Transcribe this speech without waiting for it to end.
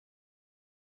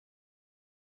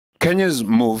Kenya's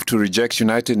move to reject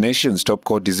United Nations top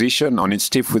court decision on its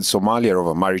tiff with Somalia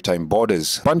over maritime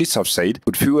borders, pundits have said,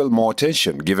 could fuel more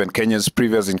tension given Kenya's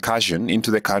previous incursion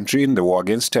into the country in the war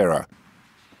against terror.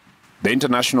 The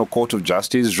International Court of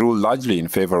Justice ruled largely in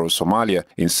favour of Somalia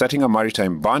in setting a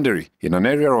maritime boundary in an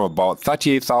area of about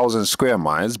 38,000 square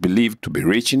miles believed to be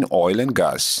rich in oil and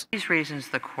gas. For these reasons,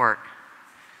 the court,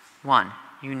 1,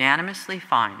 unanimously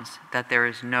finds that there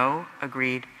is no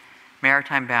agreed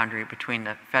maritime boundary between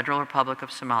the Federal Republic of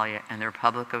Somalia and the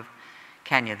Republic of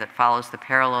Kenya that follows the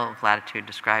parallel of latitude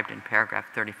described in paragraph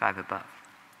 35 above.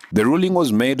 The ruling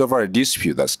was made over a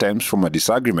dispute that stems from a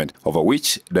disagreement over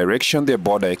which direction their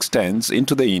border extends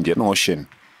into the Indian Ocean.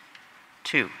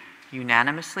 2,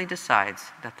 unanimously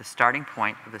decides that the starting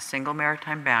point of the single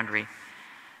maritime boundary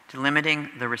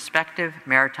delimiting the respective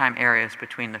maritime areas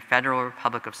between the Federal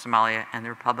Republic of Somalia and the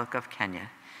Republic of Kenya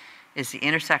is the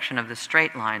intersection of the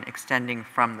straight line extending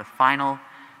from the final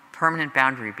permanent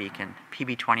boundary beacon,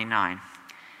 PB29,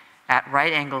 at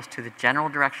right angles to the general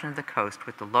direction of the coast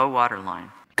with the low water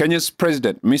line. Kenya's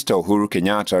President, Mr. Uhuru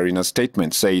Kenyatta, in a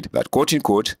statement said that,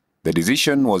 quote-unquote, the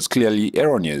decision was clearly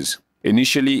erroneous.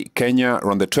 Initially, Kenya,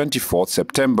 on the 24th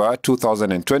September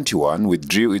 2021,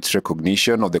 withdrew its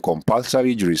recognition of the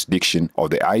compulsory jurisdiction of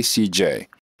the ICJ.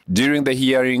 During the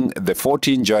hearing, the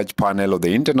 14-judge panel of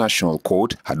the International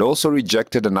Court had also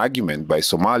rejected an argument by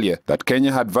Somalia that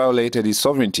Kenya had violated its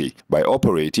sovereignty by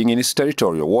operating in its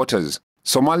territorial waters.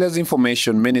 Somalia's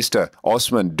Information Minister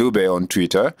Osman Dube on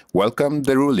Twitter welcomed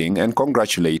the ruling and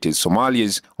congratulated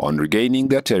Somalis on regaining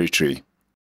their territory.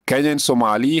 Kenya and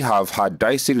Somalia have had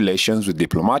dicey relations with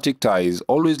diplomatic ties,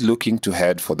 always looking to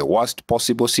head for the worst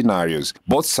possible scenarios.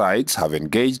 Both sides have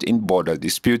engaged in border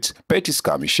disputes, petty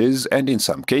skirmishes, and in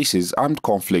some cases, armed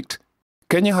conflict.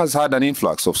 Kenya has had an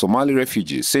influx of Somali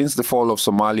refugees since the fall of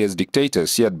Somalia's dictator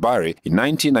Siad Barre in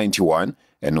 1991,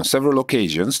 and on several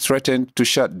occasions threatened to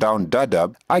shut down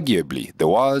Dadaab, arguably the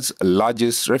world's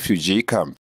largest refugee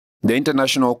camp. The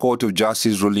International Court of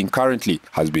Justice ruling currently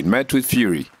has been met with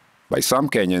fury by some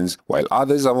Kenyans, while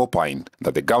others have opined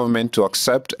that the government to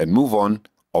accept and move on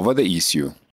over the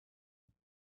issue.